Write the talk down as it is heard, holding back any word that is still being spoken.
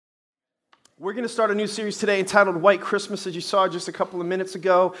We're going to start a new series today entitled White Christmas, as you saw just a couple of minutes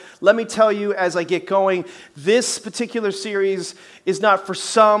ago. Let me tell you as I get going, this particular series is not for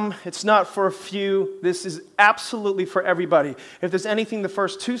some, it's not for a few. This is absolutely for everybody. If there's anything the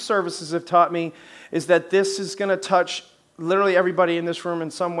first two services have taught me, is that this is going to touch literally everybody in this room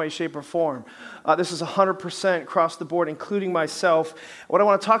in some way, shape, or form. This is 100% across the board, including myself. What I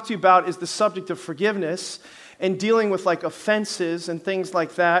want to talk to you about is the subject of forgiveness and dealing with like offenses and things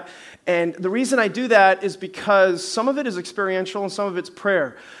like that. And the reason I do that is because some of it is experiential and some of it's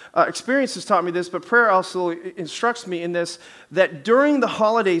prayer. Experience has taught me this, but prayer also instructs me in this, that during the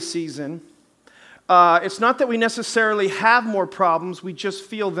holiday season, it's not that we necessarily have more problems, we just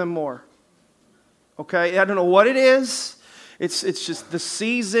feel them more. Okay? I don't know what it is. It's just the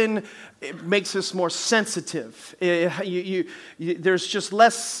season, it makes us more sensitive. There's just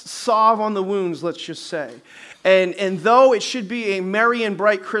less salve on the wounds, let's just say. And though it should be a merry and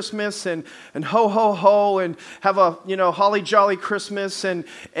bright Christmas and ho, ho, ho, and have a, holly jolly Christmas, and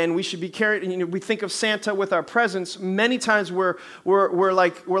we should be carrying, we think of Santa with our presents, many times we're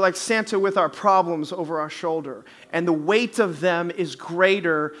like Santa with our problems over our shoulder. And the weight of them is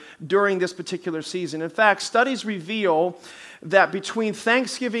greater during this particular season. In fact, studies reveal that between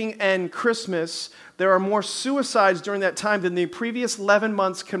Thanksgiving and Christmas, there are more suicides during that time than the previous 11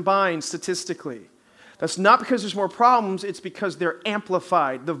 months combined statistically. That's not because there's more problems, it's because they're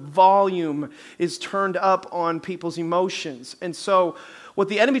amplified. The volume is turned up on people's emotions. And so what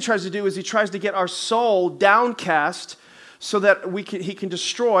the enemy tries to do is he tries to get our soul downcast so that he can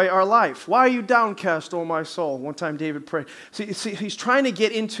destroy our life. Why are you downcast, O my soul? One time David prayed. See, he's trying to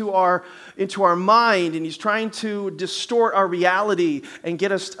get into our mind, and he's trying to distort our reality and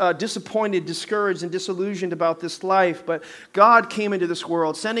get us disappointed, discouraged, and disillusioned about this life. But God came into this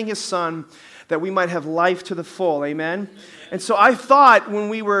world, sending his son, that we might have life to the full, amen? And so I thought when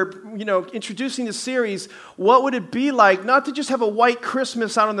we were, introducing the series, what would it be like not to just have a white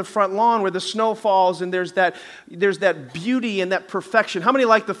Christmas out on the front lawn where the snow falls and there's that beauty and that perfection. How many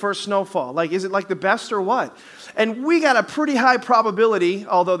like the first snowfall? Like, is it like the best or what? And we got a pretty high probability,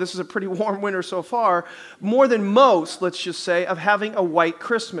 although this is a pretty warm winter so far, more than most, let's just say, of having a white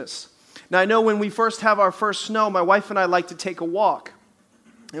Christmas. Now I know when we first have our first snow, my wife and I like to take a walk.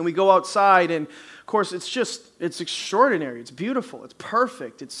 And we go outside, and of course, it's extraordinary. It's beautiful. It's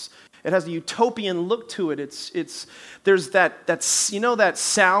perfect. It has a utopian look to it. There's that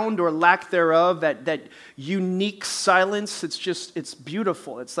sound or lack thereof, that unique silence. It's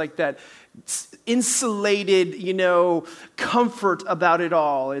beautiful. It's like that insulated, comfort about it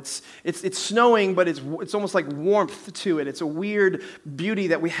all. It's snowing, but it's almost like warmth to it. It's a weird beauty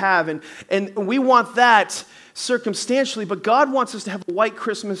that we have, and we want that circumstantially, but God wants us to have a white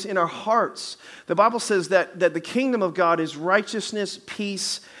Christmas in our hearts. The Bible says that the kingdom of God is righteousness,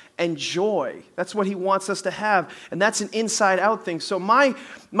 peace, and joy. That's what he wants us to have, and that's an inside-out thing. So my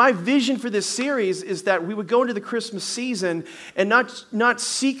vision for this series is that we would go into the Christmas season and not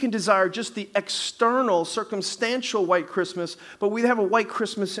seek and desire just the external, circumstantial white Christmas, but we'd have a white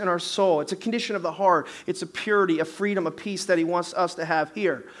Christmas in our soul. It's a condition of the heart. It's a purity, a freedom, a peace that he wants us to have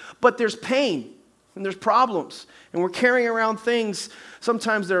here. But there's pain. And there's problems, and we're carrying around things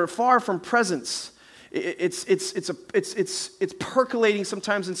sometimes that are far from presence. It's percolating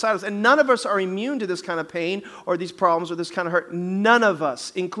sometimes inside us, and none of us are immune to this kind of pain or these problems or this kind of hurt. None of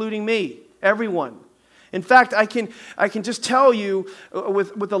us, including me, everyone. In fact, I can just tell you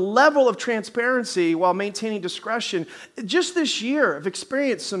with a level of transparency while maintaining discretion, just this year I've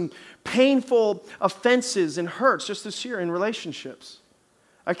experienced some painful offenses and hurts just this year in relationships.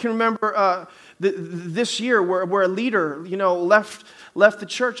 I can remember this year where a leader, left the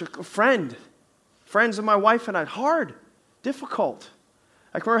church, a friends of my wife and I, hard, difficult.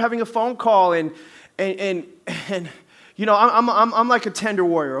 I can remember having a phone call and I'm like a tender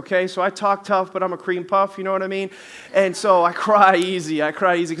warrior, okay? So I talk tough, but I'm a cream puff, you know what I mean? And so I cry easy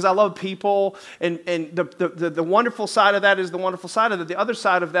because I love people, and the wonderful side of that is the wonderful side of it. The other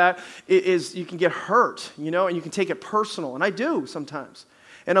side of that is you can get hurt, and you can take it personal, and I do sometimes.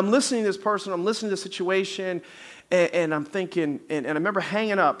 And I'm listening to this person, I'm listening to the situation, and I'm thinking, and I remember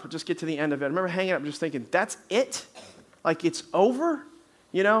hanging up, just get to the end of it. I remember hanging up just thinking, that's it? Like, it's over?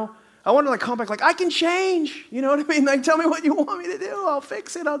 I want to call back, I can change. You know what I mean? Tell me what you want me to do. I'll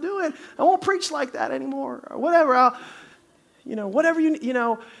fix it. I'll do it. I won't preach like that anymore. Or whatever.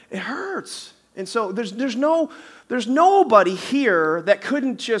 It hurts. And so there's nobody here that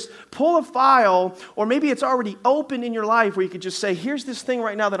couldn't just pull a file, or maybe it's already open in your life where you could just say, here's this thing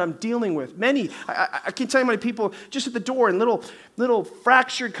right now that I'm dealing with. I can't tell you how many people just at the door in little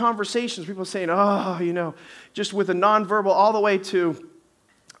fractured conversations, people saying, just with a nonverbal all the way to,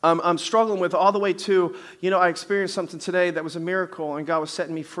 I'm struggling with all the way to, I experienced something today that was a miracle and God was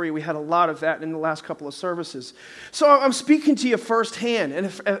setting me free. We had a lot of that in the last couple of services. So I'm speaking to you firsthand. And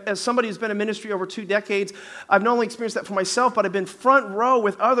as somebody who's been in ministry over 2 decades, I've not only experienced that for myself, but I've been front row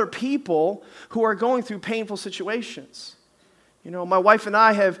with other people who are going through painful situations. My wife and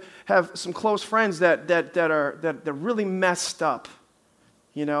I have some close friends that are really messed up.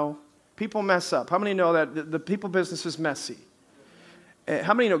 People mess up. How many know that the people business is messy?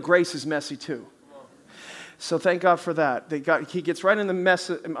 How many know grace is messy too? So thank God for that. He gets right in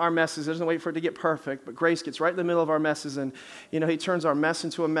our messes. Doesn't wait for it to get perfect, but grace gets right in the middle of our messes, and he turns our mess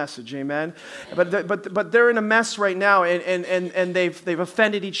into a message. Amen. But they're in a mess right now, and they've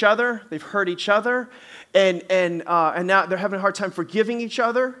offended each other, they've hurt each other, and now they're having a hard time forgiving each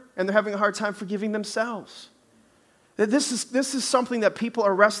other, and they're having a hard time forgiving themselves. This is something that people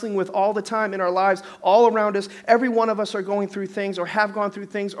are wrestling with all the time in our lives, all around us. Every one of us are going through things, or have gone through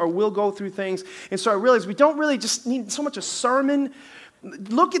things, or will go through things. And so I realize we don't really just need so much a sermon.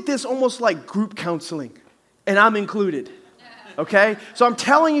 Look at this almost like group counseling, and I'm included. Okay? So I'm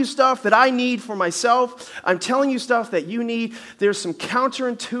telling you stuff that I need for myself. I'm telling you stuff that you need. There's some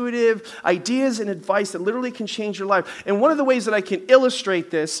counterintuitive ideas and advice that literally can change your life. And one of the ways that I can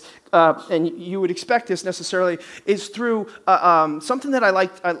illustrate this, and you would expect this necessarily, is through something that I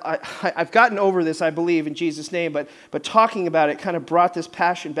like. I've gotten over this, I believe, in Jesus' name, but talking about it kind of brought this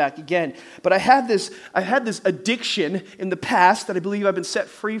passion back again. But I had this addiction in the past that I believe I've been set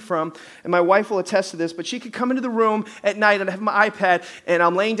free from, and my wife will attest to this, but she could come into the room at night and I have my iPad, and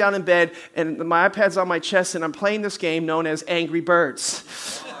I'm laying down in bed, and my iPad's on my chest, and I'm playing this game known as Angry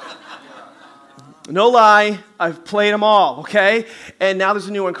Birds. No lie, I've played them all, okay? And now there's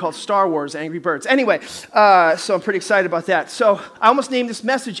a new one called Star Wars, Angry Birds. Anyway, so I'm pretty excited about that. So I almost named this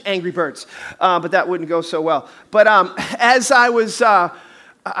message Angry Birds, but that wouldn't go so well. But as I was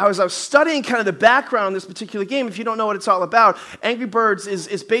studying kind of the background on this particular game, if you don't know what it's all about, Angry Birds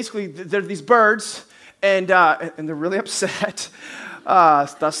is basically, they're these birds, and they're really upset,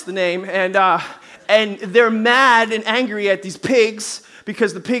 thus the name, and they're mad and angry at these pigs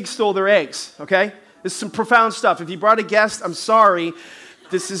because the pigs stole their eggs, okay? This is some profound stuff. If you brought a guest, I'm sorry.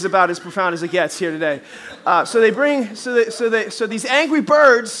 This is about as profound as it gets here today. So these angry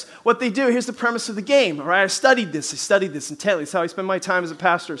birds, what they do, here's the premise of the game, all right? I studied this intently. It's how I spend my time as a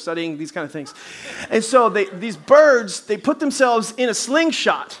pastor, studying these kind of things. And so these birds, they put themselves in a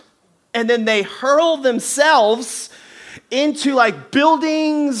slingshot, and then they hurl themselves into like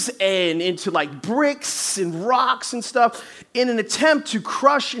buildings and into like bricks and rocks and stuff in an attempt to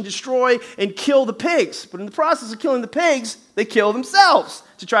crush and destroy and kill the pigs. But in the process of killing the pigs, they kill themselves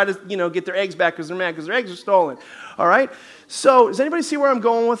to try to, get their eggs back because they're mad because their eggs are stolen. All right? So does anybody see where I'm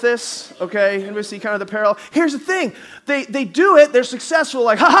going with this? Okay? Anybody see kind of the parallel? Here's the thing. They do it. They're successful.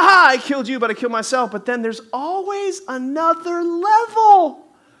 Like, ha, I killed you, but I killed myself. But then there's always another level.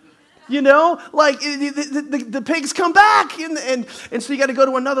 Like the pigs come back, and so you got to go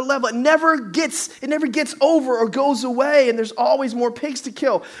to another level. It never gets over or goes away, and there's always more pigs to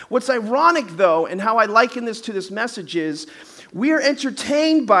kill. What's ironic, though, and how I liken this to this message is, we are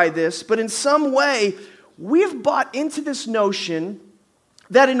entertained by this, but in some way, we've bought into this notion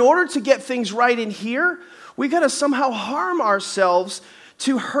that in order to get things right in here, we got to somehow harm ourselves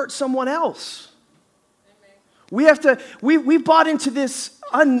to hurt someone else. We bought into this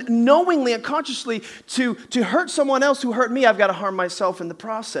unknowingly, unconsciously, to hurt someone else who hurt me. I've got to harm myself in the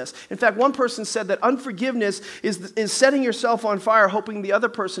process. In fact, one person said that unforgiveness is setting yourself on fire, hoping the other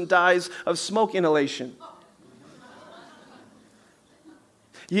person dies of smoke inhalation.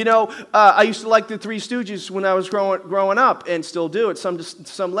 I used to like the Three Stooges when I was growing up, and still do at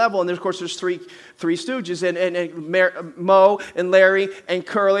some level. And of course, there's three Stooges, and Moe and Larry and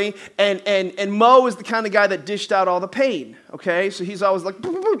Curly, and Moe is the kind of guy that dished out all the pain. Okay, so he's always like,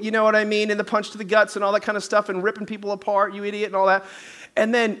 you know what I mean, and the punch to the guts and all that kind of stuff, and ripping people apart, you idiot, and all that.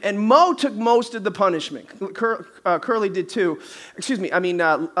 And Moe took most of the punishment. Curly did too.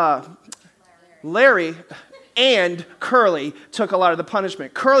 Larry and Curly took a lot of the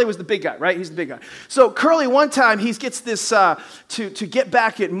punishment. Curly was the big guy, right? He's the big guy. So Curly, one time, he gets this, to get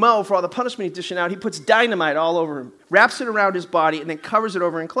back at Moe for all the punishment he's dishing out, he puts dynamite all over him, wraps it around his body, and then covers it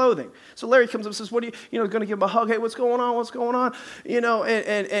over in clothing. So Larry comes up and says, what are you, going to give him a hug? Hey, what's going on?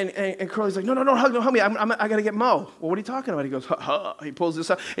 And Curly's like, no, hug me. I got to get Moe. Well, what are you talking about? He goes, he pulls this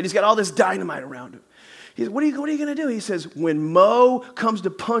up, and he's got all this dynamite around him. He says, what are you going to do? He says, when Moe comes to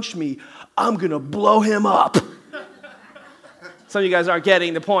punch me, I'm going to blow him up. Some of you guys aren't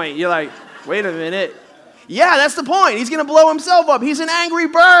getting the point. You're like, wait a minute. Yeah, that's the point. He's going to blow himself up. He's an angry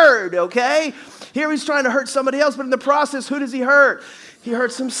bird, okay? Here he's trying to hurt somebody else, but in the process, who does he hurt? He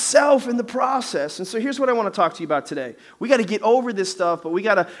hurts himself in the process. And so here's what I want to talk to you about today. We got to get over this stuff, but we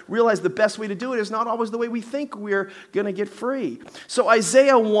got to realize the best way to do it is not always the way we think we're going to get free. So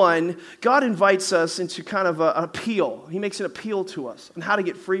Isaiah 1, God invites us into kind of an appeal. He makes an appeal to us on how to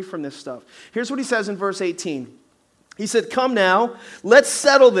get free from this stuff. Here's what he says in verse 18. He said, "Come now, let's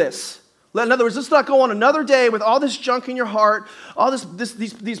settle this." In other words, let's not go on another day with all this junk in your heart, all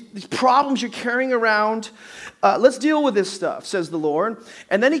these problems you're carrying around. Let's deal with this stuff, says the Lord.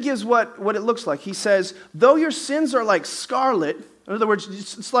 And then he gives what it looks like. He says, though your sins are like scarlet, in other words,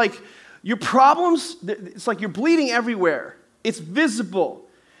 it's like your problems, it's like you're bleeding everywhere. It's visible.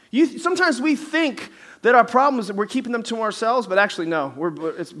 Sometimes we think that our problems, that we're keeping them to ourselves, but actually no,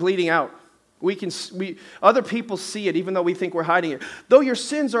 it's bleeding out. Other people see it, even though we think we're hiding it. Though your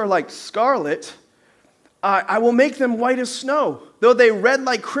sins are like scarlet, I will make them white as snow. Though they red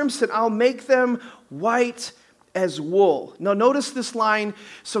like crimson, I'll make them white as wool. Now notice this line.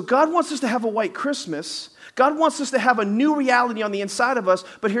 So God wants us to have a white Christmas. God wants us to have a new reality on the inside of us,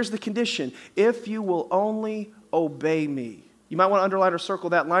 but here's the condition. If you will only obey me. You might want to underline or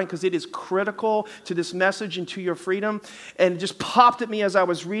circle that line because it is critical to this message and to your freedom. And it just popped at me as I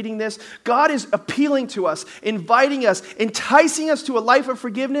was reading this. God is appealing to us, inviting us, enticing us to a life of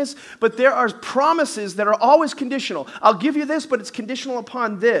forgiveness, but there are promises that are always conditional. I'll give you this, but it's conditional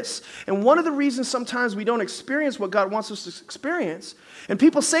upon this. And one of the reasons sometimes we don't experience what God wants us to experience, and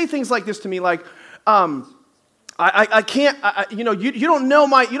people say things like this to me, like, I can't, you don't know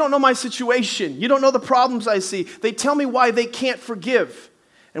my situation. You don't know the problems I see. They tell me why they can't forgive.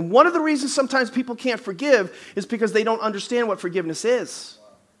 And one of the reasons sometimes people can't forgive is because they don't understand what forgiveness is.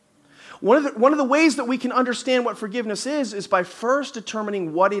 One of the ways that we can understand what forgiveness is by first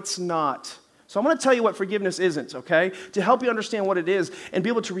determining what it's not. So I'm going to tell you what forgiveness isn't, okay? To help you understand what it is and be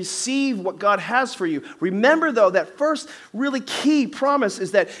able to receive what God has for you. Remember, though, that first really key promise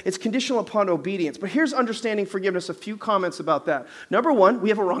is that it's conditional upon obedience. But here's understanding forgiveness, a few comments about that. Number one, we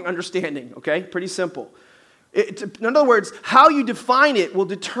have a wrong understanding, okay? Pretty simple. In other words, how you define it will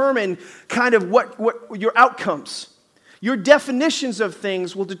determine kind of what your outcomes. Your definitions of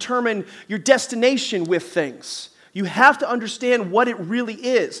things will determine your destination with things. You have to understand what it really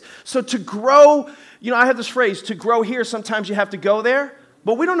is. So to grow, I have this phrase, to grow here, sometimes you have to go there,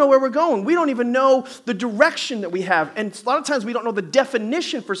 but we don't know where we're going. We don't even know the direction that we have. And a lot of times we don't know the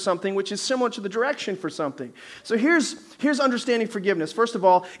definition for something, which is similar to the direction for something. So here's understanding forgiveness. First of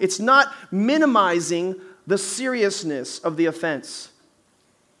all, it's not minimizing the seriousness of the offense.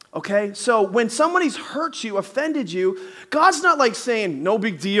 Okay? So when somebody's hurt you, offended you, God's not like saying, no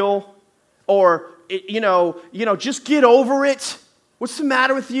big deal, or just get over it. What's the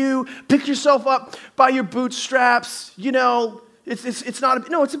matter with you? Pick yourself up by your bootstraps. It's not.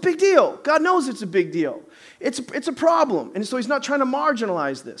 It's a big deal. God knows it's a big deal. It's a problem, and so He's not trying to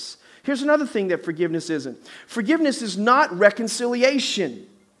marginalize this. Here's another thing that forgiveness isn't. Forgiveness is not reconciliation.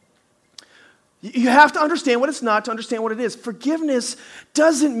 You have to understand what it's not to understand what it is. Forgiveness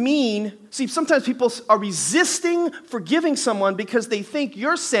doesn't mean, sometimes people are resisting forgiving someone because they think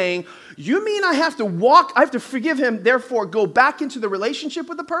you're saying, you mean I have to forgive him, therefore go back into the relationship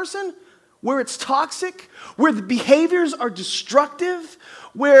with the person where it's toxic, where the behaviors are destructive,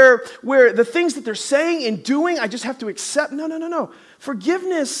 where the things that they're saying and doing, I just have to accept. No.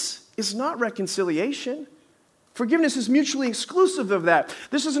 Forgiveness is not reconciliation. Forgiveness is mutually exclusive of that.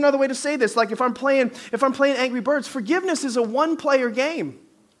 This is another way to say this. Like if I'm playing Angry Birds, forgiveness is a one-player game.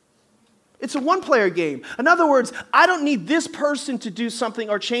 It's a one-player game. In other words, I don't need this person to do something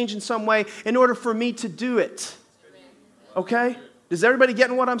or change in some way in order for me to do it. Okay? Is everybody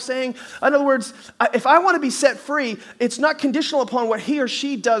getting what I'm saying? In other words, if I want to be set free, it's not conditional upon what he or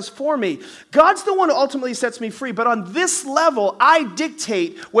she does for me. God's the one who ultimately sets me free, but on this level, I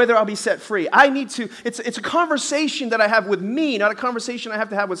dictate whether I'll be set free. It's a conversation that I have with me, not a conversation I have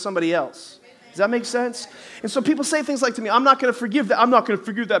to have with somebody else. Does that make sense? And so people say things like to me, I'm not going to forgive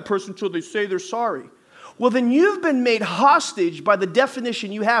that person until they say they're sorry. Well, then you've been made hostage by the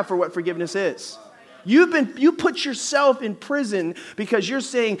definition you have for what forgiveness is. You put yourself in prison because you're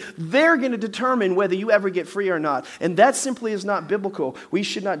saying they're going to determine whether you ever get free or not. And that simply is not biblical. We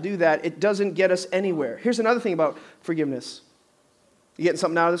should not do that. It doesn't get us anywhere. Here's another thing about forgiveness. You getting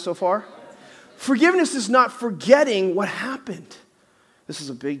something out of this so far? Forgiveness is not forgetting what happened. This is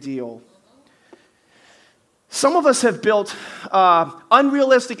a big deal. Some of us have built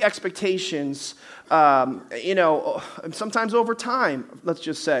unrealistic expectations, sometimes over time, let's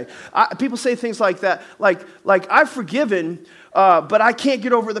just say. People say things like that, like I've forgiven, but I can't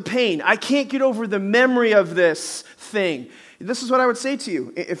get over the pain. I can't get over the memory of this thing. This is what I would say to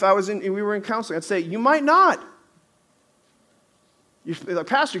you. If we were in counseling, I'd say, you might not. You're like,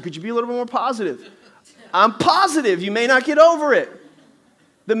 Pastor, could you be a little bit more positive? I'm positive you may not get over it.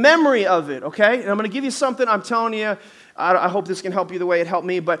 The memory of it, okay? And I'm going to give you something, I'm telling you, I hope this can help you the way it helped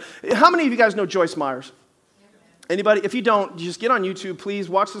me, but how many of you guys know Joyce Myers? Anybody? If you don't, just get on YouTube, please.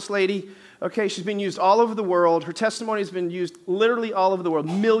 Watch this lady. Okay, she's been used all over the world. Her testimony has been used literally all over the world.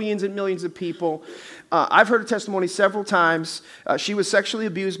 Millions and millions of people. I've heard her testimony several times. She was sexually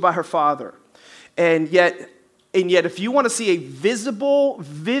abused by her father. And yet, if you want to see a visible,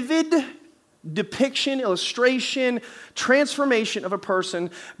 vivid depiction, illustration, transformation of a person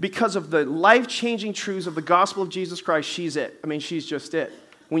because of the life-changing truths of the gospel of Jesus Christ, she's it. I mean, she's just it.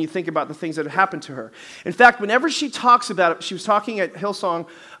 When you think about the things that have happened to her. In fact, whenever she talks about it, she was talking at Hillsong,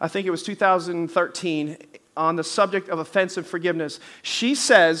 I think it was 2013, on the subject of offensive forgiveness. She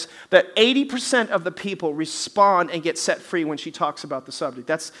says that 80% of the people respond and get set free when she talks about the subject.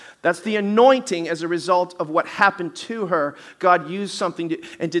 That's the anointing as a result of what happened to her. God used something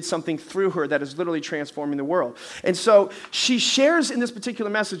and did something through her that is literally transforming the world. And so she shares in this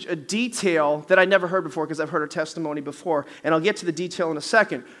particular message a detail that I never heard before because I've heard her testimony before, and I'll get to the detail in a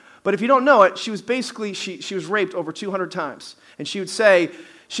second. But if you don't know it, she was basically, she was raped over 200 times. And she would say,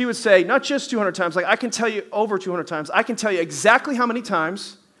 not just 200 times, like I can tell you over 200 times, I can tell you exactly how many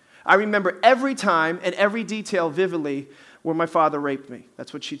times. I remember every time and every detail vividly where my father raped me.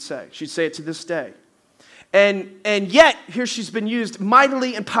 That's what she'd say. She'd say it to this day. And yet, here she's been used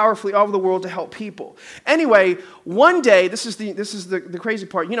mightily and powerfully all over the world to help people. Anyway, one day, this is the crazy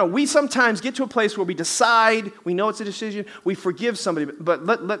part. You know, we sometimes get to a place where we decide, we know it's a decision, we forgive somebody, but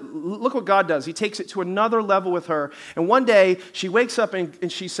look what God does. He takes it to another level with her. And one day, she wakes up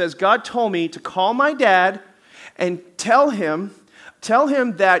and she says, God told me to call my dad and tell him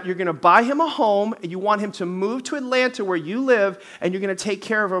that you're going to buy him a home and you want him to move to Atlanta where you live and you're going to take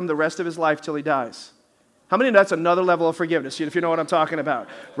care of him the rest of his life till he dies. How many know that's another level of forgiveness, if you know what I'm talking about,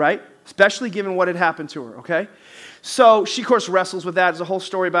 right? Especially given what had happened to her, okay? So she, of course, wrestles with that. There's a whole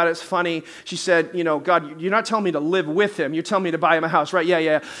story about it. It's funny. She said, you know, God, you're not telling me to live with him. You're telling me to buy him a house, right?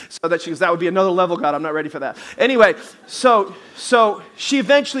 Yeah. So that she goes, that would be another level, God. I'm not ready for that. Anyway, so she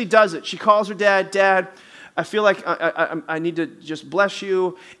eventually does it. She calls her dad. Dad, I feel like I need to just bless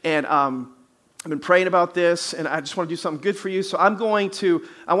you, and I've been praying about this, and I just want to do something good for you. So I want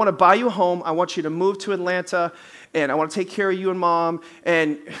to buy you a home. I want you to move to Atlanta, and I want to take care of you and mom.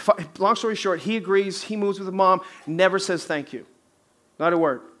 And long story short, he agrees. He moves with the mom, never says thank you. Not a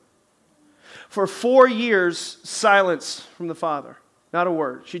word. For 4 years, silence from the father. Not a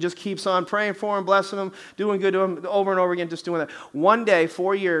word. She just keeps on praying for him, blessing him, doing good to him, over and over again, just doing that. One day,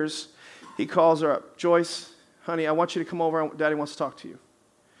 4 years, he calls her up. Joyce, honey, I want you to come over. Daddy wants to talk to you.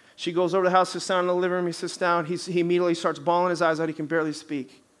 She goes over to the house, sits down in the living room. He sits down. He immediately starts bawling his eyes out. He can barely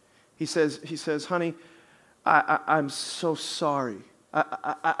speak. He says, honey, I'm so sorry.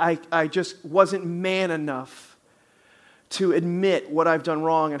 I just wasn't man enough to admit what I've done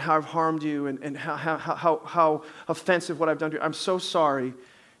wrong and how I've harmed you and how offensive what I've done to you. I'm so sorry.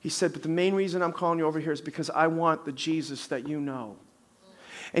 He said, but the main reason I'm calling you over here is because I want the Jesus that you know.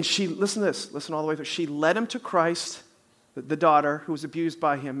 And she, listen to this, listen all the way through. She led him to Christ, the daughter who was abused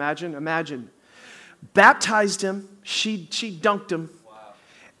by him. Imagine. Baptized him. She dunked him. Wow.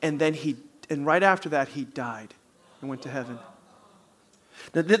 And then right after that, he died and went to heaven.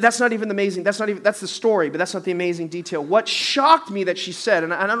 Now, that's not even amazing. That's the story, but that's not the amazing detail. What shocked me that she said,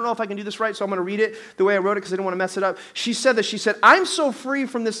 and I don't know if I can do this right, so I'm going to read it the way I wrote it because I didn't want to mess it up. She said, I'm so free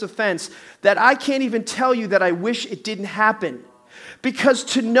from this offense that I can't even tell you that I wish it didn't happen. Because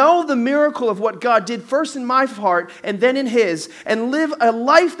to know the miracle of what God did first in my heart and then in his, and live a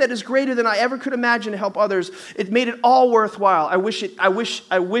life that is greater than I ever could imagine to help others, it made it all worthwhile. I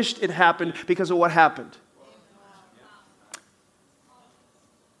wished it happened because of what happened.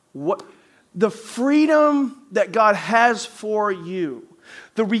 What the freedom that God has for you,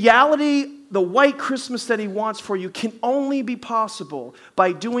 the reality, the white Christmas that he wants for you can only be possible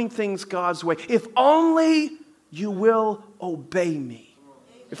by doing things God's way. If only you will obey me.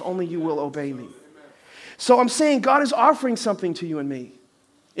 If only you will obey me. So I'm saying God is offering something to you and me.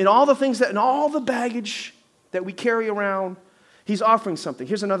 In all the things in all the baggage that we carry around, he's offering something.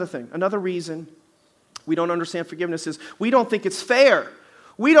 Here's another thing. Another reason we don't understand forgiveness is we don't think it's fair.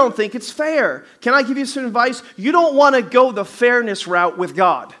 We don't think it's fair. Can I give you some advice? You don't want to go the fairness route with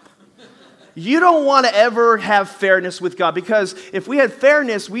God. You don't want to ever have fairness with God, because if we had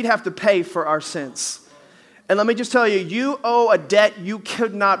fairness, we'd have to pay for our sins. And let me just tell you, you owe a debt you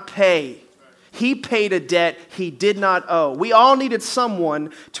could not pay. He paid a debt he did not owe. We all needed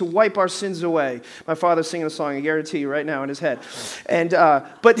someone to wipe our sins away. My father's singing a song, I guarantee you, right now in his head. And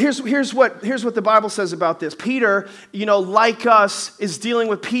but here's what the Bible says about this. Peter, like us, is dealing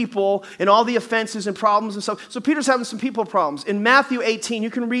with people and all the offenses and problems and stuff. So Peter's having some people problems. In Matthew 18, you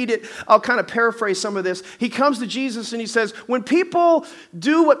can read it. I'll kind of paraphrase some of this. He comes to Jesus and he says, when people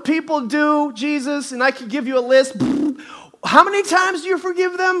do what people do, Jesus, and I could give you a list, how many times do you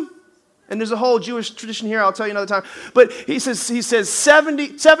forgive them? And there's a whole Jewish tradition here, I'll tell you another time. But he says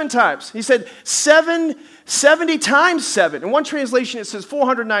 77 times. He said 70 times 7. In one translation, it says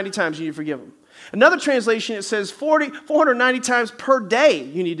 490 times you need to forgive them. Another translation, it says 490 times per day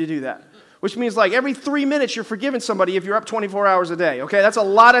you need to do that. Which means like every 3 minutes you're forgiving somebody if you're up 24 hours a day, okay? That's a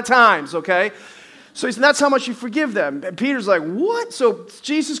lot of times, okay? So he said, that's how much you forgive them. And Peter's like, what? So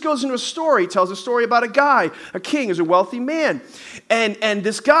Jesus goes into a story, tells a story about a guy, a king, who's a wealthy man. And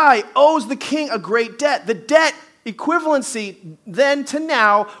this guy owes the king a great debt. The debt equivalency then to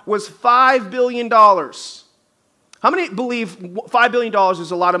now was $5 billion. How many believe $5 billion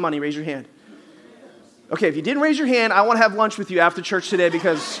is a lot of money? Raise your hand. Okay, if you didn't raise your hand, I want to have lunch with you after church today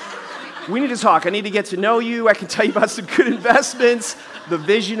because we need to talk. I need to get to know you. I can tell you about some good investments, the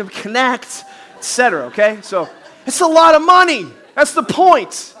vision of Connect, etc. Okay? So it's a lot of money. That's the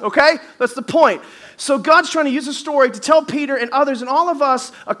point. Okay? That's the point. So God's trying to use a story to tell Peter and others and all of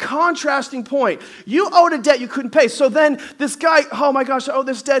us a contrasting point. You owed a debt you couldn't pay. So then this guy, oh my gosh, I owe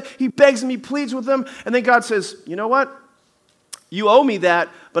this debt. He begs him, he pleads with them. And then God says, you know what? You owe me that,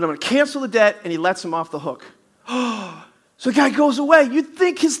 but I'm going to cancel the debt. And he lets him off the hook. So the guy goes away. You'd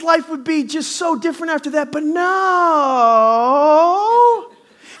think his life would be just so different after that, but no.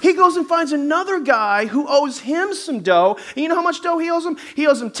 He goes and finds another guy who owes him some dough. And you know how much dough he owes him? He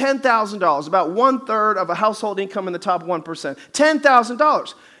owes him $10,000, about 1/3 of a household income in the top 1%.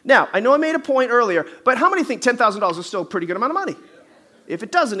 $10,000. Now, I know I made a point earlier, but how many think $10,000 is still a pretty good amount of money? If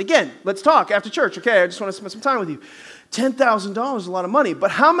it doesn't, again, let's talk after church, okay? I just want to spend some time with you. $10,000 is a lot of money, but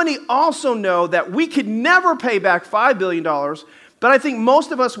how many also know that we could never pay back $5 billion, but I think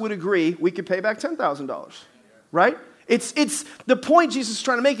most of us would agree we could pay back $10,000, right? It's the point Jesus is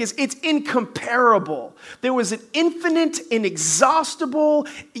trying to make is it's incomparable. There was an infinite, inexhaustible,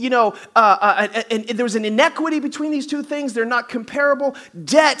 and there was an inequity between these two things. They're not comparable.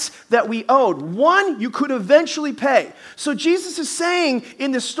 Debts that we owed. One you could eventually pay. So Jesus is saying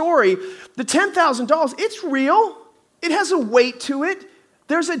in this story, the $10,000, it's real. It has a weight to it.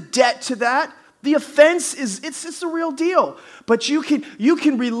 There's a debt to that. The offense it's the real deal. But you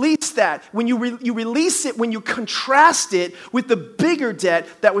can release that when you release it, when you contrast it with the bigger debt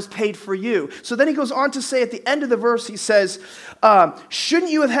that was paid for you. So then he goes on to say at the end of the verse, he says,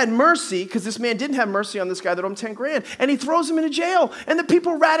 shouldn't you have had mercy? Because this man didn't have mercy on this guy that owed him 10 grand. And he throws him into jail. And the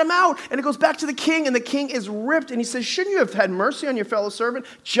people rat him out. And it goes back to the king. And the king is ripped. And he says, shouldn't you have had mercy on your fellow servant?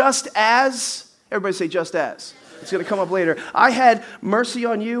 Just as, everybody say just as. It's going to come up later. I had mercy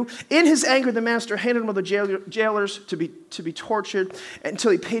on you. In his anger, the master handed him to the jailers to be tortured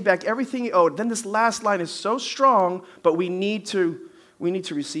until he paid back everything he owed. Then this last line is so strong, but we need to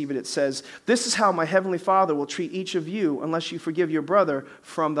receive it. It says, this is how my heavenly Father will treat each of you unless you forgive your brother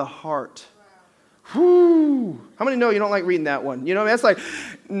from the heart. Whoo! How many know you don't like reading that one? You know, that's like,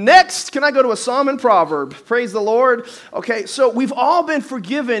 next, can I go to a psalm and proverb? Praise the Lord. Okay, so we've all been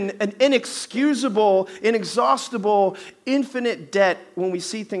forgiven an inexcusable, inexhaustible, infinite debt when we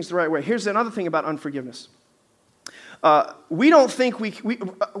see things the right way. Here's another thing about unforgiveness. We don't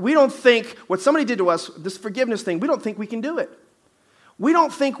think what somebody did to us, this forgiveness thing, we don't think we can do it. We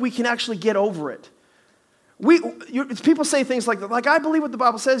don't think we can actually get over it. People say things like, I believe what the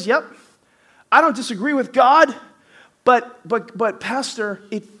Bible says, yep. I don't disagree with God, but Pastor,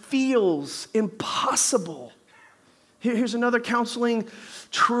 it feels impossible. Here's another counseling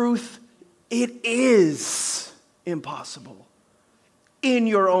truth. It is impossible in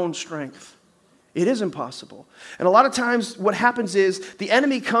your own strength. It is impossible. And a lot of times what happens is the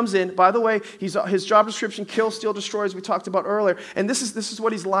enemy comes in. By the way, his job description, kill, steal, destroy, as we talked about earlier. And this is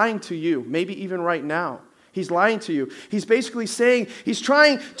what he's lying to you, maybe even right now. He's lying to you. He's basically saying he's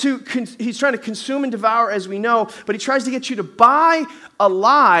trying to consume and devour, as we know, but he tries to get you to buy a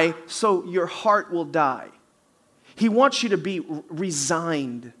lie so your heart will die. He wants you to be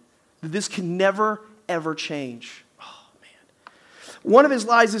resigned that this can never, ever change. Oh, man. One of his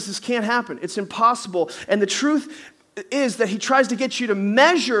lies is this can't happen. It's impossible. And the truth is that he tries to get you to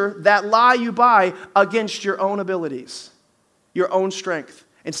measure that lie you buy against your own abilities, your own strength,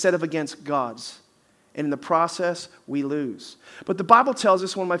 instead of against God's. And in the process, we lose. But the Bible tells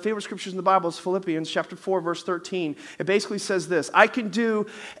us, one of my favorite scriptures in the Bible is Philippians chapter 4, verse 13. It basically says this, I can do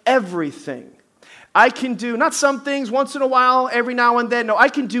everything I can do, not some things, once in a while, every now and then. No, I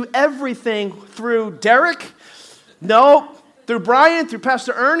can do everything through Deryck. No. Through Brian, through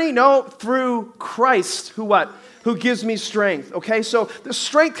Pastor Ernie. No. Through Christ. Who what? Who gives me strength. Okay, so the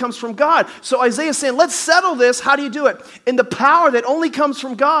strength comes from God. So Isaiah's saying, let's settle this. How do you do it? In the power that only comes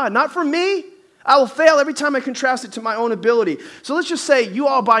from God, not from me. I will fail every time I contrast it to my own ability. So let's just say you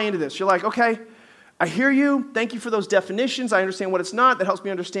all buy into this. You're like, okay, I hear you. Thank you for those definitions. I understand what it's not. That helps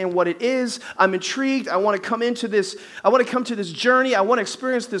me understand what it is. I'm intrigued. I want to come into this. I want to come to this journey. I want to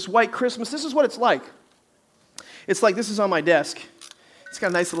experience this white Christmas. This is what it's like. It's like this is on my desk. It's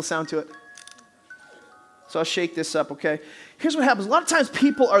got a nice little sound to it. So I'll shake this up, okay? Here's what happens. A lot of times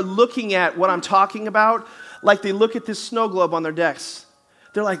people are looking at what I'm talking about like they look at this snow globe on their decks.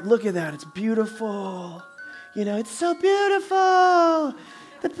 They're like, look at that. It's beautiful. You know, it's so beautiful.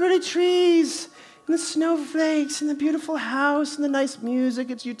 The pretty trees. And the snowflakes and the beautiful house and the nice music.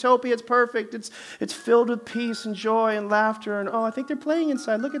 It's utopia. It's perfect. It's filled with peace and joy and laughter. And oh, I think they're playing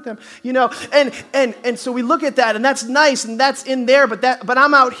inside. Look at them. You know, and so we look at that and that's nice and that's in there, but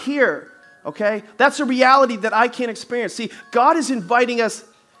I'm out here. Okay? That's a reality that I can't experience. See, God is inviting us.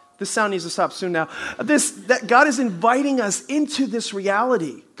 This sound needs to stop soon now. That God is inviting us into this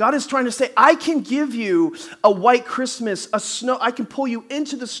reality. God is trying to say, I can give you a white Christmas, I can pull you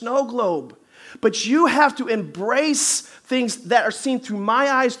into the snow globe. But you have to embrace things that are seen through my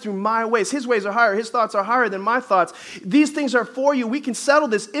eyes, through my ways. His ways are higher. His thoughts are higher than my thoughts. These things are for you. We can settle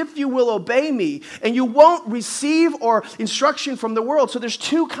this if you will obey me. And you won't receive or instruction from the world. So there's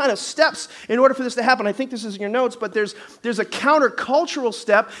two kind of steps in order for this to happen. I think this is in your notes, but there's a countercultural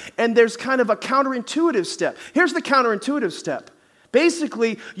step and there's kind of a counterintuitive step. Here's the counterintuitive step.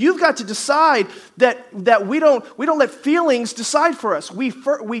 Basically, you've got to decide that we don't let feelings decide for us. We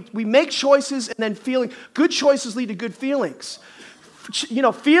make choices and then good choices lead to good feelings. You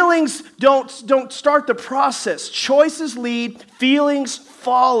know, feelings don't start the process. Choices lead, feelings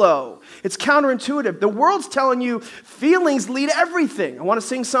follow. It's counterintuitive. The world's telling you feelings lead everything. I want to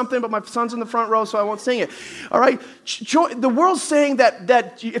sing something, but my son's in the front row, so I won't sing it. All right? The world's saying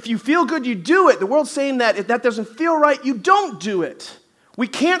that if you feel good, you do it. The world's saying that if that doesn't feel right, you don't do it. We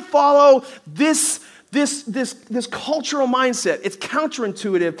can't follow this cultural mindset. It's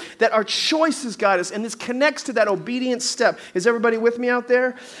counterintuitive that our choices guide us, and this connects to that obedience step. Is everybody with me out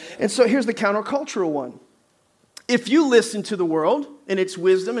there? And so here's the countercultural one. If you listen to the world and its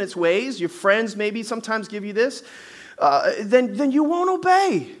wisdom and its ways, your friends maybe sometimes give you this, then you won't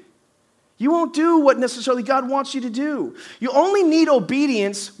obey. You won't do what necessarily God wants you to do. You only need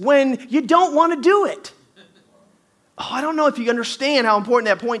obedience when you don't want to do it. Oh, I don't know if you understand how important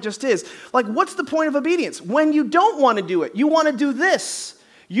that point just is. Like, what's the point of obedience? When you don't want to do it, you want to do this.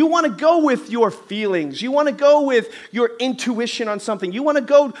 You want to go with your feelings. You want to go with your intuition on something. You want to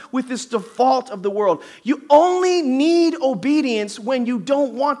go with this default of the world. You only need obedience when you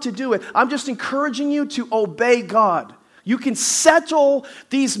don't want to do it. I'm just encouraging you to obey God. You can settle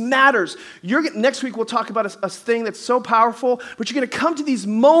these matters. Next week we'll talk about a thing that's so powerful, but you're going to come to these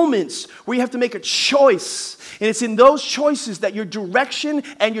moments where you have to make a choice. And it's in those choices that your direction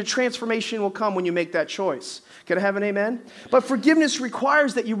and your transformation will come when you make that choice. Can I have an amen? But forgiveness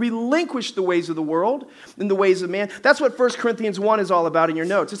requires that you relinquish the ways of the world and the ways of man. That's what 1 Corinthians 1 is all about in your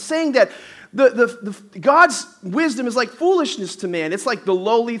notes. It's saying that God's wisdom is like foolishness to man. It's like the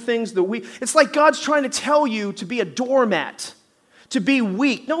lowly things, the weak. It's like God's trying to tell you to be a doormat, to be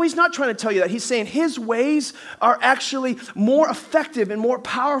weak. No, he's not trying to tell you that. He's saying his ways are actually more effective and more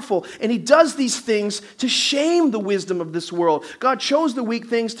powerful. And he does these things to shame the wisdom of this world. God chose the weak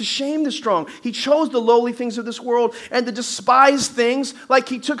things to shame the strong. He chose the lowly things of this world and the despised things. Like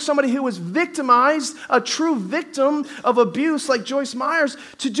he took somebody who was victimized, a true victim of abuse like Joyce Myers,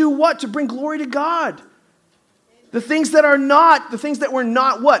 to do what? To bring glory to God. The things that we're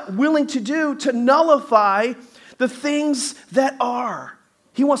not what? Willing to do to nullify the things that are.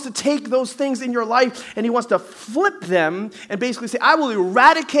 He wants to take those things in your life and he wants to flip them and basically say, I will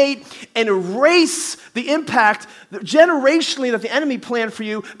eradicate and erase the impact generationally that the enemy planned for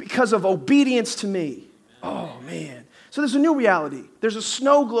you because of obedience to me. Oh, man. So there's a new reality. There's a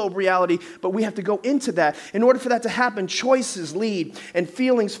snow globe reality, but we have to go into that. In order for that to happen, choices lead and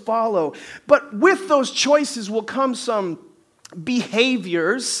feelings follow. But with those choices will come some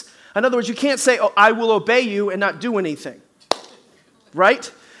behaviors. In other words, you can't say, oh, I will obey you and not do anything,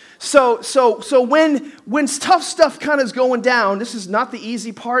 right? So when tough stuff kind of is going down, this is not the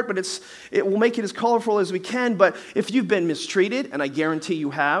easy part, but it will make it as colorful as we can. But if you've been mistreated, and I guarantee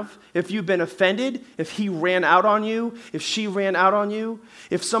you have, if you've been offended, if he ran out on you, if she ran out on you,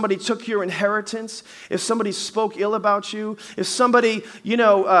 if somebody took your inheritance, if somebody spoke ill about you, if somebody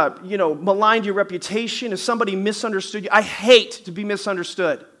maligned your reputation, if somebody misunderstood you, I hate to be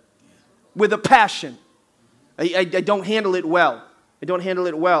misunderstood with a passion. I don't handle it well. I don't handle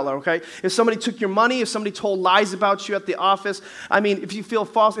it well, okay? If somebody took your money, if somebody told lies about you at the office, I mean, if you feel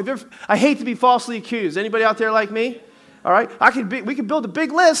false, I hate to be falsely accused. Anybody out there like me? All right? We could build a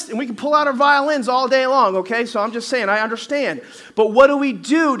big list and we can pull out our violins all day long, okay? So I'm just saying, I understand. But what do we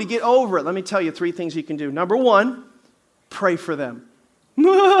do to get over it? Let me tell you 3 things you can do. Number 1, pray for them.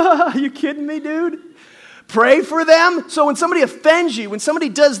 Are you kidding me, dude? Pray for them. So when somebody offends you, when somebody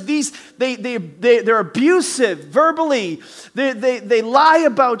does these, they're abusive verbally, they lie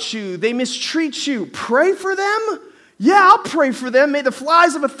about you, they mistreat you, pray for them? Yeah, I'll pray for them. May the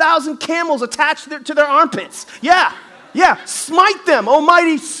flies of 1,000 camels attach to their armpits. Yeah, smite them,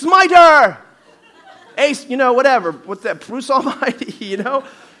 almighty smiter. Ace, whatever. What's that, Bruce Almighty,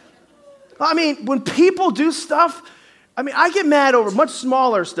 I mean, when people do stuff, I get mad over much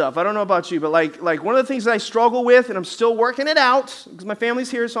smaller stuff. I don't know about you, but like one of the things that I struggle with, and I'm still working it out, because my family's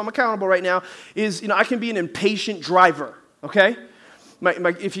here, so I'm accountable right now, is, I can be an impatient driver, okay?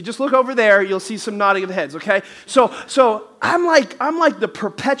 If you just look over there, you'll see some nodding of heads, okay? So I'm like the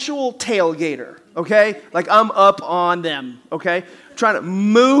perpetual tailgater, okay? Like I'm up on them, okay? Trying to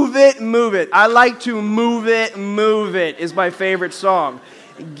move it. I like to move it is my favorite song.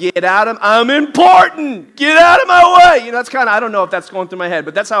 Get out of, I'm important. Get out of my way. That's kind of, I don't know if that's going through my head,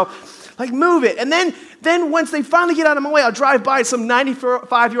 but that's how, move it. And then once they finally get out of my way, I'll drive by some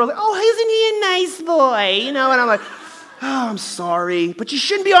 95-year-old, oh, isn't he a nice boy? And I'm like, oh, I'm sorry, but you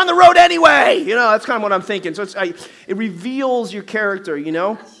shouldn't be on the road anyway. That's kind of what I'm thinking. So it reveals your character,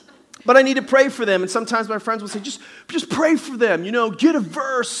 But I need to pray for them. And sometimes my friends will say, just pray for them, get a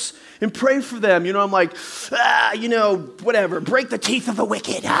verse and pray for them. I'm like, whatever, break the teeth of the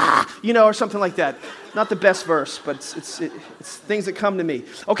wicked, or something like that. Not the best verse, but it's things that come to me.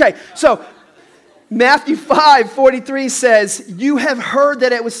 Okay, so Matthew 5:43 says, you have heard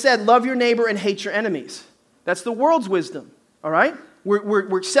that it was said, love your neighbor and hate your enemies. That's the world's wisdom, all right?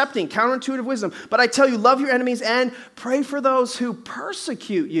 We're accepting counterintuitive wisdom. But I tell you, love your enemies and pray for those who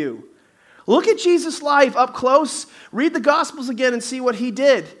persecute you. Look at Jesus' life up close. Read the Gospels again and see what he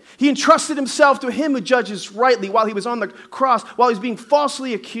did. He entrusted himself to him who judges rightly while he was on the cross, while he was being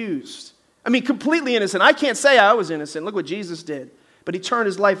falsely accused. Completely innocent. I can't say I was innocent. Look what Jesus did. But he turned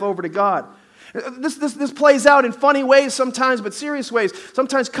his life over to God. This plays out in funny ways sometimes, but serious ways.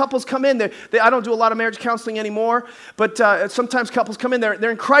 Sometimes couples come in. I don't do a lot of marriage counseling anymore, but sometimes couples come in.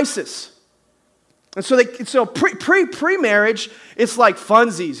 They're in crisis. And so pre-marriage, it's like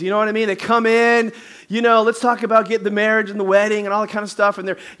funsies, you know what I mean? They come in, let's talk about getting the marriage and the wedding and all that kind of stuff. And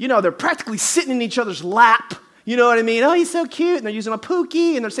they're practically sitting in each other's lap. You know what I mean? Oh, he's so cute. And they're using a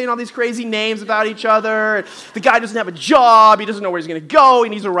pookie and they're saying all these crazy names about each other. And the guy doesn't have a job. He doesn't know where he's going to go. He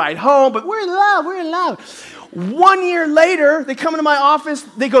needs a ride home. But we're in love. 1 year later, they come into my office.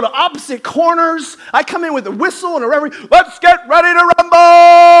 They go to opposite corners. I come in with a whistle and a reverie. Let's get ready to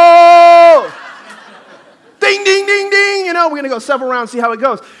rumble. Ding, ding, ding, ding. We're going to go several rounds, see how it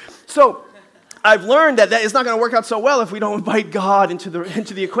goes. So I've learned that it's not going to work out so well if we don't invite God into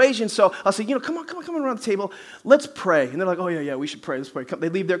the equation. So I'll say, come on around the table. Let's pray. And they're like, oh, yeah, we should pray. Let's pray. They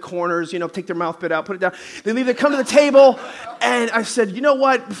leave their corners, take their mouth bit out, put it down. They come to the table. And I said, you know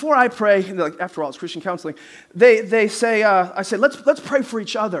what? Before I pray, and they're like, after all, it's Christian counseling. They say, I said, let's pray for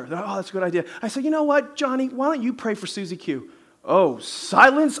each other. They're like, oh, that's a good idea. I said, you know what, Johnny, why don't you pray for Susie Q? Oh,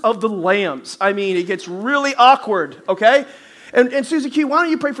 silence of the lambs. It gets really awkward, okay? And Susie Q, why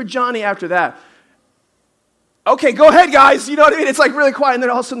don't you pray for Johnny after that? Okay, go ahead, guys. You know what I mean? It's like really quiet. And then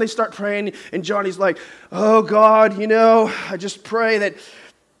all of a sudden they start praying. And Johnny's like, oh, God, I just pray that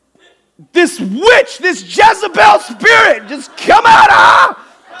this witch, this Jezebel spirit just come out of her.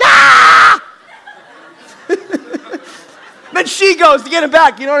 Ah! Then she goes to get him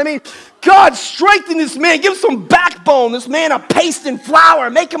back. You know what I mean? God, strengthen this man. Give him some backbone. This man of paste and flour.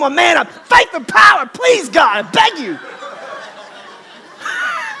 Make him a man of faith and power. Please, God, I beg you.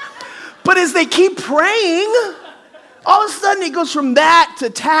 But as they keep praying, all of a sudden it goes from that to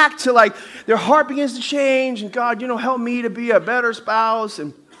tact to their heart begins to change. And God, help me to be a better spouse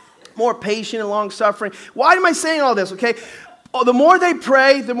and more patient and long-suffering. Why am I saying all this, okay? The more they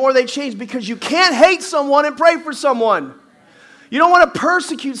pray, the more they change, because you can't hate someone and pray for someone. You don't want to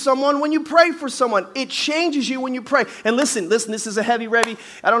persecute someone when you pray for someone. It changes you when you pray. And listen, this is a heavy revy.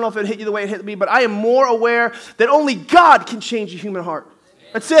 I don't know if it hit you the way it hit me, but I am more aware that only God can change a human heart.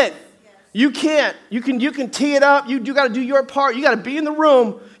 That's it. You can't. You can tee it up. You got to do your part. You got to be in the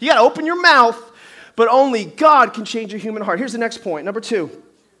room. You got to open your mouth. But only God can change a human heart. Here's the next point. Number 2,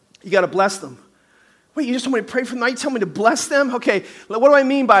 you got to bless them. Wait, you just told me to pray for them? Now you tell me to bless them? Okay, what do I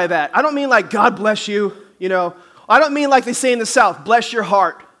mean by that? I don't mean like God bless you, I don't mean like they say in the South, bless your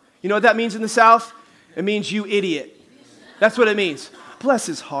heart. You know what that means in the South? It means you idiot. That's what it means. Bless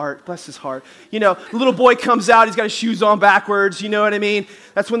his heart, bless his heart. The little boy comes out, he's got his shoes on backwards, you know what I mean?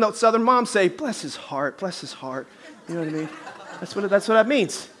 That's when the Southern moms say, bless his heart, bless his heart. You know what I mean? That's what that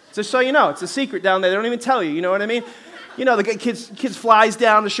means. Just so you know, it's a secret down there. They don't even tell you, you know what I mean? The kid's flies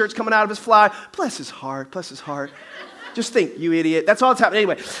down, the shirt's coming out of his fly. Bless his heart, bless his heart. Just think, you idiot. That's all that's happening.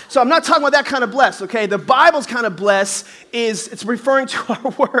 Anyway, so I'm not talking about that kind of bless, okay? The Bible's kind of bless it's referring to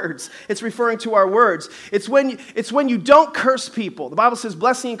our words. It's referring to our words. It's when you don't curse people. The Bible says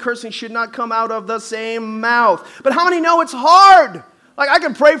blessing and cursing should not come out of the same mouth. But how many know it's hard? Like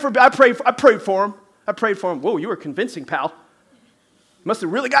I prayed for him. I prayed for him. Whoa, you were convincing, pal. Must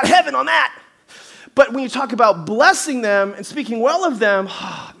have really got heaven on that. But when you talk about blessing them and speaking well of them,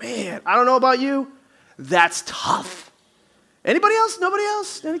 oh man, I don't know about you, that's tough. Anybody else? Nobody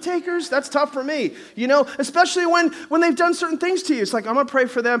else? Any takers? That's tough for me. Especially when they've done certain things to you. It's like, I'm going to pray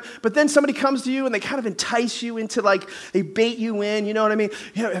for them. But then somebody comes to you and they kind of entice you into they bait you in. You know what I mean?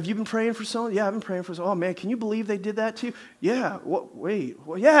 Have you been praying for someone? Yeah, I've been praying for someone. Oh man, can you believe they did that to you? Yeah.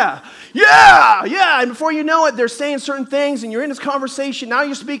 Yeah. And before you know it, they're saying certain things and you're in this conversation. Now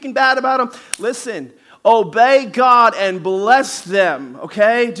you're speaking bad about them. Listen. Obey God and bless them,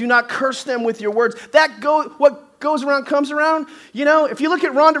 okay? Do not curse them with your words. What goes around comes around. If you look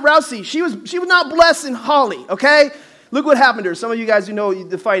at Ronda Rousey, she was not blessing Holly, okay? Look what happened to her. Some of you guys who know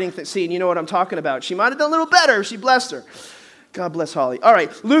the fighting scene, you know what I'm talking about. She might have done a little better if she blessed her. God bless Holly. All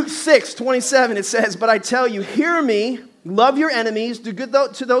right, Luke 6:27, it says, but I tell you, hear me, love your enemies, do good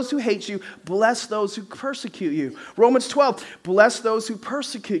to those who hate you, bless those who persecute you. Romans 12, bless those who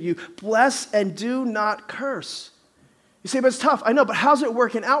persecute you, bless and do not curse. You say, but it's tough. I know, but how's it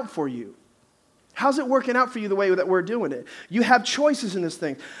working out for you? How's it working out for you the way that we're doing it? You have choices in this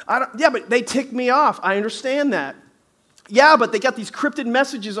thing. But they tick me off. I understand that. Yeah, but they got these cryptid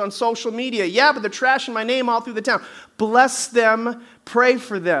messages on social media. Yeah, but they're trashing my name all through the town. Bless them, pray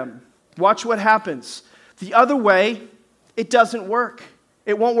for them. Watch what happens. The other way, it doesn't work.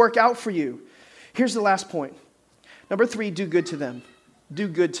 It won't work out for you. Here's the last point. Number 3, do good to them. Do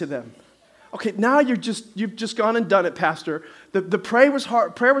good to them. Okay, now you've just gone and done it, Pastor. The prayer was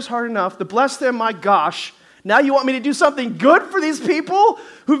hard enough. The bless them, my gosh. Now you want me to do something good for these people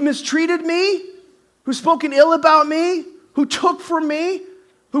who've mistreated me, who've spoken ill about me, who took from me,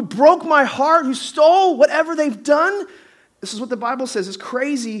 who broke my heart, who stole whatever they've done? This is what the Bible says. It's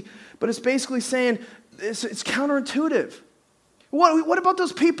crazy, but it's basically saying it's counterintuitive. What about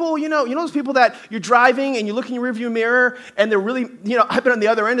those people, those people that you're driving and you look in your rearview mirror and they're really, I've been on the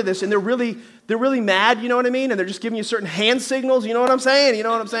other end of this and they're really mad, you know what I mean? And they're just giving you certain hand signals, you know what I'm saying? You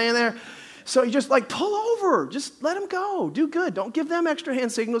know what I'm saying there? So you just pull over, just let them go, do good. Don't give them extra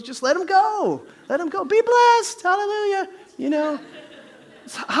hand signals, just let them go. Let them go, be blessed, hallelujah,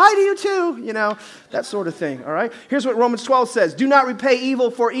 Hi to you too, that sort of thing, all right? Here's what Romans 12 says, do not repay evil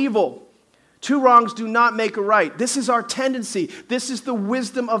for evil. 2 wrongs do not make a right. This is our tendency. This is the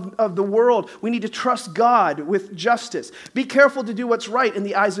wisdom of the world. We need to trust God with justice. Be careful to do what's right in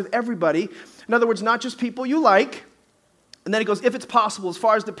the eyes of everybody. In other words, not just people you like. And then it goes, if it's possible, as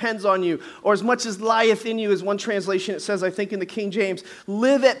far as depends on you, or as much as lieth in you, as one translation it says, I think in the King James,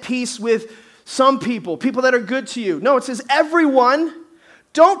 live at peace with some people that are good to you. No, it says everyone.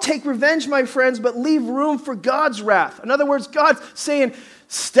 Don't take revenge, my friends, but leave room for God's wrath. In other words, God's saying,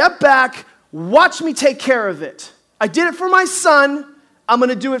 step back, watch me take care of it. I did it for my son. I'm going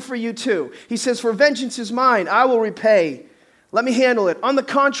to do it for you too. He says, for vengeance is mine. I will repay. Let me handle it. On the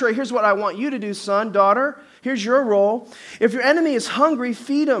contrary, here's what I want you to do, son, daughter. Here's your role. If your enemy is hungry,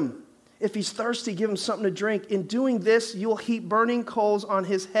 feed him. If he's thirsty, give him something to drink. In doing this, you will heap burning coals on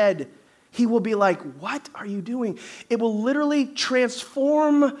his head. He will be like, what are you doing? It will literally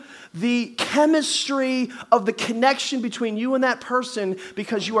transform the chemistry of the connection between you and that person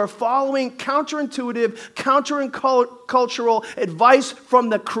because you are following counterintuitive, countercultural advice from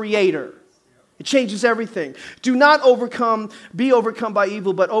the Creator. It changes everything. Do not be overcome by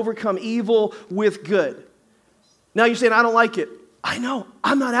evil, but overcome evil with good. Now you're saying, I don't like it. I know.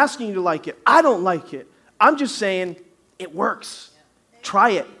 I'm not asking you to like it. I don't like it. I'm just saying it works.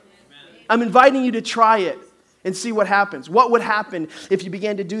 Try it. I'm inviting you to try it. and see what happens. What would happen if you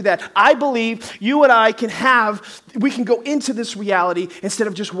began to do that? I believe you and I we can go into this reality instead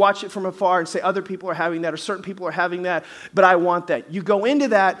of just watch it from afar and say other people are having that or certain people are having that, but I want that. You go into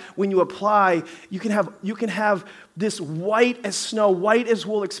that when you apply, you can have this white as snow, white as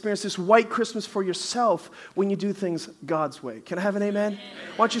wool experience, this white Christmas for yourself when you do things God's way. Can I have an amen?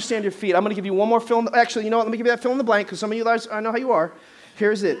 Why don't you stand your feet? I'm going to give you one more fill. Actually, you know what? Let me give you that fill in the blank because some of you guys, I know how you are.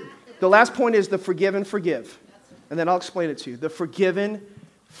 Here's it. The last point is the forgive and forgive. And then I'll explain it to you. The forgive and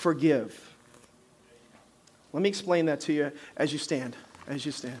forgive. Let me explain that to you as you stand. I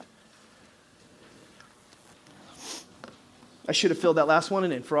should have filled that last one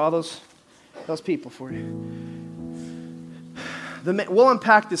in for all those people for you. We'll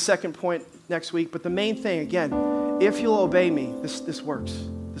unpack this second point next week, but the main thing, again, if you'll obey me, this works.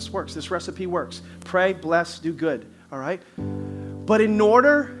 This works. This recipe works. Pray, bless, do good. All right? But in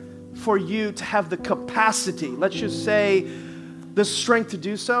order for you to have the capacity, let's just say the strength to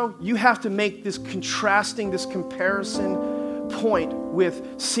do so, you have to make this comparison point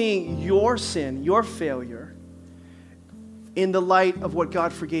with seeing your sin, your failure, in the light of what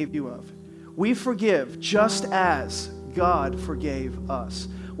God forgave you of. We forgive just as God forgave us.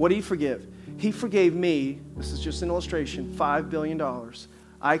 What did he forgive? He forgave me, this is just an illustration, $5 billion.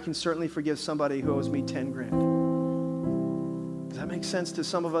 I can certainly forgive somebody who owes me 10 grand. Does that make sense to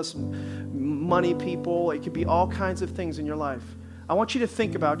some of us money people? It could be all kinds of things in your life. I want you to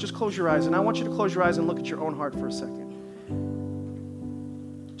think about, just close your eyes, and I want you to close your eyes and look at your own heart for a second.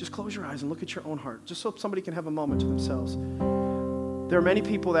 Just close your eyes and look at your own heart, just so somebody can have a moment to themselves. There are many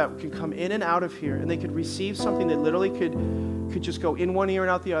people that can come in and out of here, and they could receive something that literally could just go in one ear and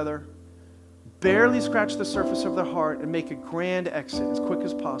out the other, barely scratch the surface of their heart, and make a grand exit as quick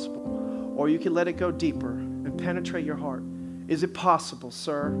as possible. Or you can let it go deeper and penetrate your heart. Is it possible,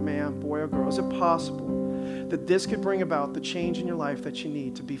 sir, ma'am, boy or girl, is it possible that this could bring about the change in your life that you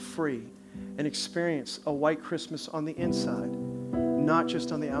need to be free and experience a white Christmas on the inside, not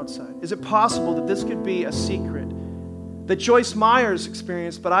just on the outside? Is it possible that this could be a secret that Joyce Myers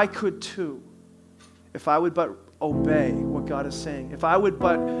experienced, but I could too, if I would but obey what God is saying? If I would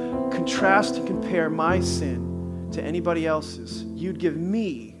but contrast and compare my sin to anybody else's, you'd give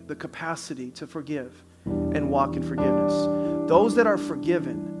me the capacity to forgive and walk in forgiveness. Those that are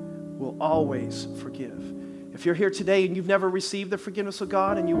forgiven will always forgive. If you're here today and you've never received the forgiveness of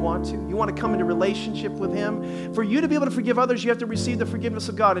God and you want to come into relationship with him, for you to be able to forgive others, you have to receive the forgiveness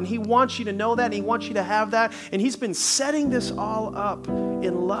of God. And he wants you to know that, and he wants you to have that. And he's been setting this all up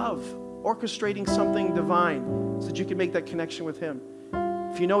in love, orchestrating something divine so that you can make that connection with him.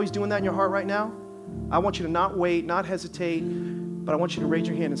 If you know he's doing that in your heart right now, I want you to not wait, not hesitate, but I want you to raise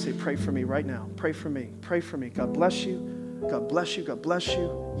your hand and say, pray for me right now. Pray for me. Pray for me. God bless you. God bless you. God bless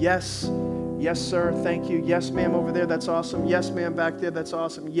you. Yes. Yes, sir. Thank you. Yes, ma'am, over there. That's awesome. Yes, ma'am, back there. That's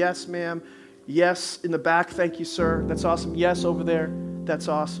awesome. Yes, ma'am. Yes, in the back. Thank you, sir. That's awesome. Yes, over there. That's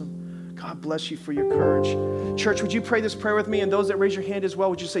awesome. God bless you for your courage. Church, would you pray this prayer with me? And those that raise your hand as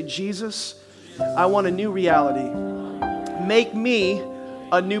well, would you say, Jesus, I want a new reality. Make me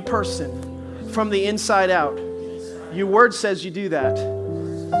a new person from the inside out. Your word says you do that.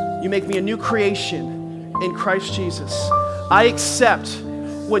 You make me a new creation in Christ Jesus. I accept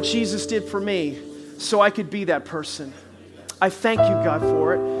what Jesus did for me so I could be that person. I thank you, God,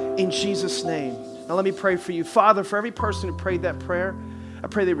 for it in Jesus' name. Now let me pray for you. Father, for every person who prayed that prayer, I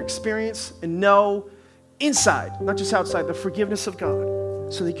pray they would experience and know inside, not just outside, the forgiveness of God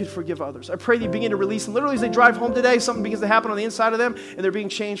so they could forgive others. I pray that you begin to release them. Literally, as they drive home today, something begins to happen on the inside of them, and they're being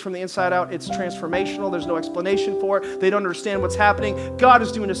changed from the inside out. It's transformational. There's no explanation for it. They don't understand what's happening. God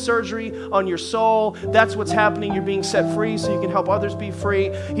is doing a surgery on your soul. That's what's happening. You're being set free so you can help others be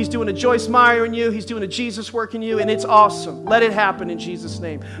free. He's doing a Joyce Meyer in you. He's doing a Jesus work in you, and it's awesome. Let it happen in Jesus'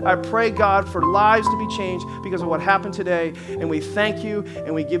 name. I pray, God, for lives to be changed because of what happened today, and we thank you,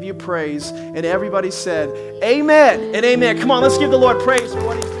 and we give you praise. And everybody said, amen and amen. Come on, let's give the Lord praise.